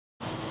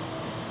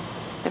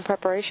In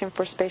preparation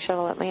for Space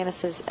Shuttle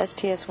Atlantis'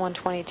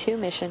 STS-122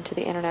 mission to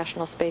the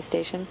International Space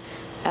Station,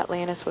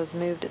 Atlantis was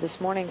moved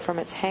this morning from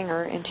its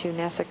hangar into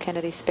NASA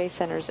Kennedy Space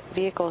Center's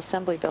Vehicle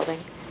Assembly Building.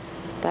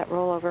 That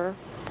rollover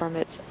from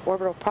its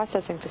orbital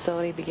processing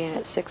facility began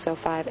at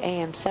 6:05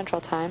 a.m.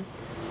 Central Time.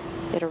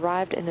 It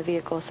arrived in the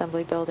Vehicle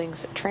Assembly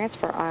Building's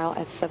transfer aisle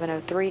at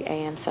 7:03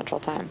 a.m. Central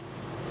Time.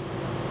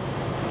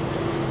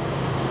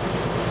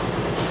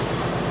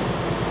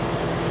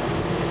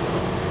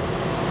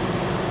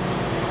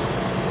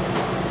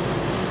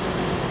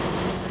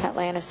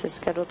 Atlantis is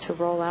scheduled to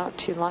roll out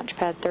to Launch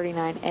Pad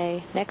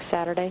 39A next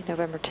Saturday,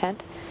 November 10th,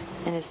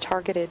 and is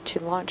targeted to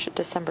launch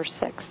December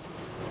 6th.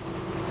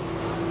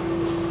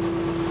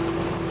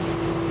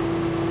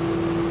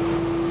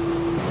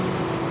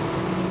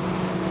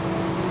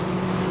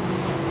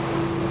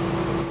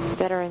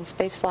 Veteran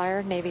space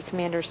flyer Navy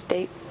Commander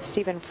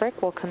Stephen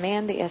Frick will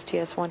command the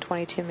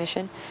STS-122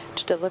 mission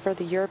to deliver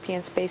the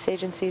European Space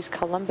Agency's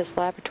Columbus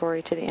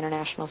laboratory to the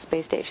International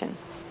Space Station.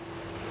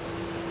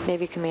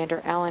 Navy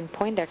Commander Alan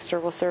Poindexter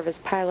will serve as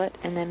pilot,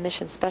 and then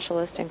mission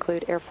specialists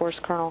include Air Force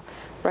Colonel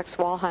Rex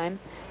Walheim,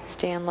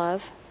 Stan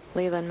Love,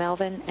 Leland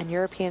Melvin, and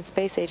European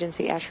Space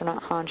Agency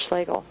astronaut Hans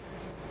Schlegel.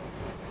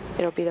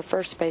 It'll be the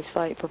first space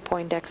flight for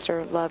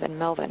Poindexter, Love, and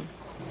Melvin.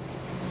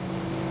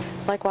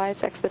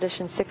 Likewise,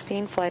 Expedition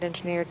 16 flight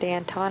engineer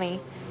Dan Tawney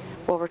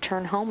will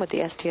return home with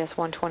the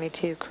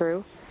STS-122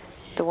 crew.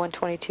 The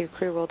 122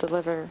 crew will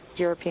deliver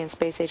European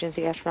Space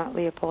Agency astronaut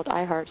Leopold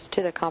Eyharts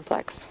to the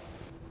complex.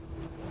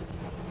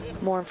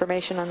 More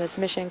information on this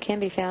mission can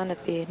be found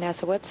at the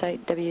NASA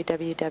website,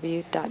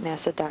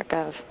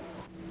 www.nasa.gov.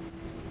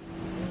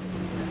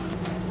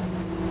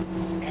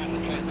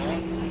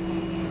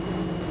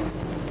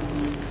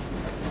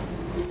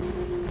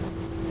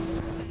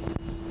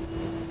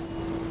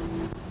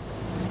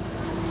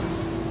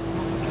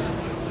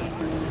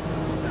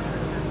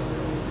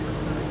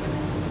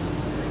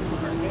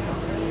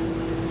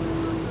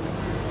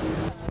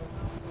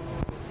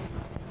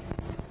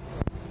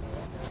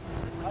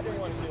 I didn't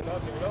want to get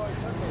up there. No, it's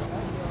okay.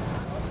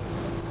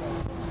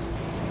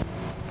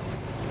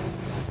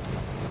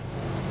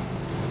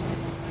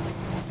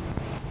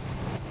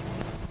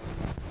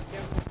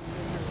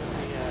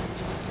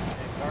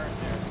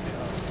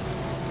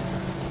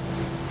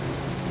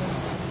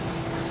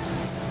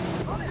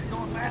 Oh, it's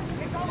going fast.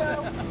 Get going.